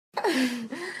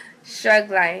Shrug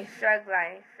life. Shrug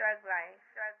life. Shrug life.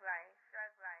 Shrug life.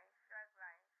 Shrug life. Shrug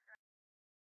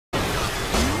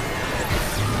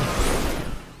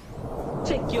life.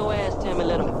 Take your ass, Tim, and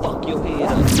let him fuck your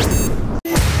head up.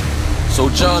 So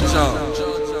John,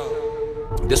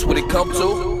 this what it come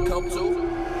to?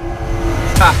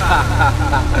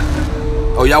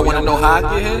 Oh, y'all wanna know how I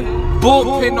get here?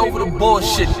 Bullpen over the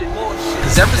bullshit.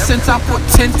 Cause ever since I put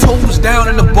 10 toes down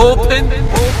in the bullpen,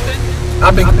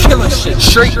 I've been killing shit,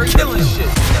 straight killing shit.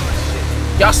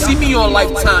 Y'all see me on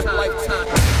Lifetime.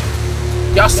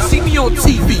 Y'all see me on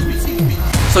TV.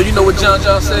 So you know what John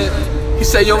said? He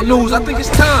said, yo, News, I think it's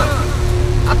time.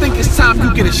 I think it's time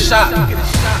you get a shot.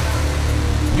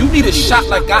 You need a shot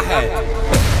like I had.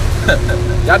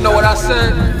 Y'all know what I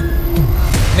said?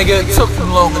 Nigga, it took you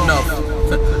long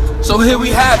enough. So here we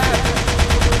have it.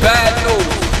 Bad news.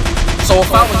 So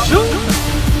if I was you,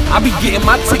 I'd be getting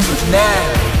my tickets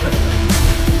now.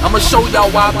 I'ma show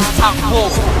y'all why I'm top bull.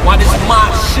 Why this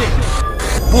my shit.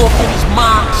 Bullpen is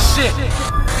my shit.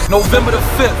 November the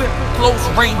 5th, close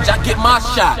range, I get my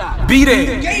shot. Be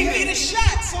there. You gave me the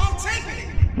shot, so I'm taking it.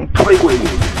 Don't play with me.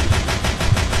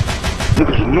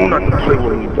 Niggas know not to play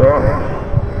with me,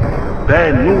 dog.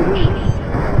 Bad news.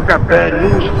 I got bad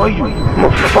news for you. I'm a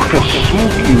fucking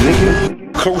smoothie,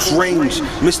 nigga. Close range,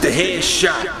 Mr.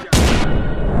 Headshot.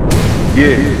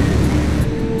 Yeah.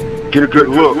 Get a good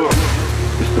look.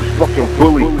 It's the fucking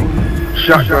bully.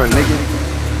 Shotgun, nigga.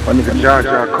 My nigga John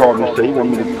called me and said he want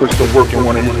me to put some work in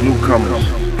one of his newcomers.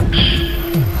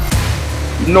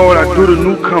 You know what I do to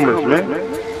newcomers, man?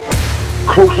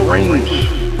 Close range.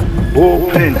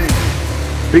 Bullpen.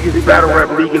 Biggest battle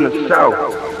rap league in the South.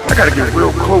 I gotta get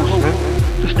real close, man.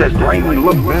 Just that grimy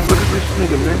look, man. Look at this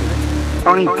nigga, man. I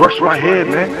don't even brush my hair,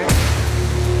 man.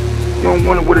 You don't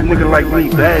want it with a nigga like me.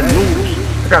 Bad news.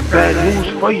 I got bad news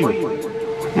for you.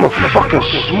 I'm a fucking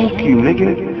smoke you,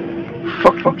 nigga.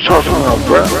 Fuck you talking about,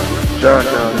 bro. John,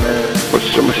 man. Put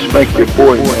some respect your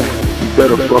boy, man. You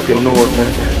better fucking know it, man.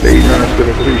 Ladies and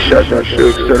gentlemen, 3 shots I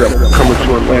should set up. Coming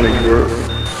to Atlanta, you heard?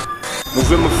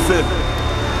 November 5th,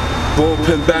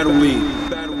 Bullpen Battle League.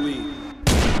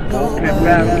 Bullpen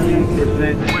Battle League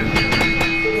presents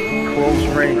Close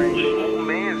Range.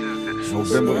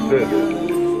 November 5th.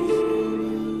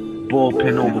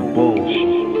 Bullpen over bullshit.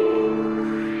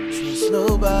 Trust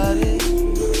nobody.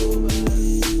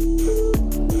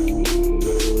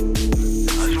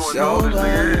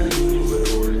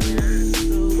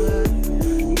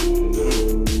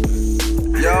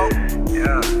 Yo,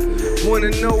 yeah.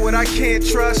 Wanna know what I can't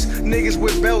trust? Niggas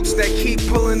with belts that keep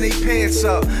pulling they pants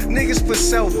up. Niggas for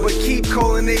self, but keep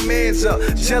calling they mans up.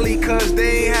 Jelly cuz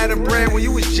they ain't had a brand when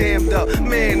you was jammed up.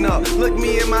 Man up, look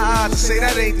me in my eyes and say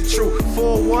that ain't the truth.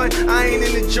 4-1, I ain't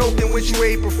into joking with you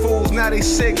April Fools. Now they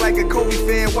sick like a Kobe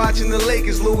fan watching the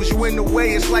Lakers lose. You in the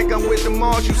way, it's like I'm with the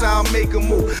Marshalls, I'll make a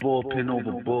move. Bullpen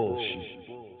over bullshit.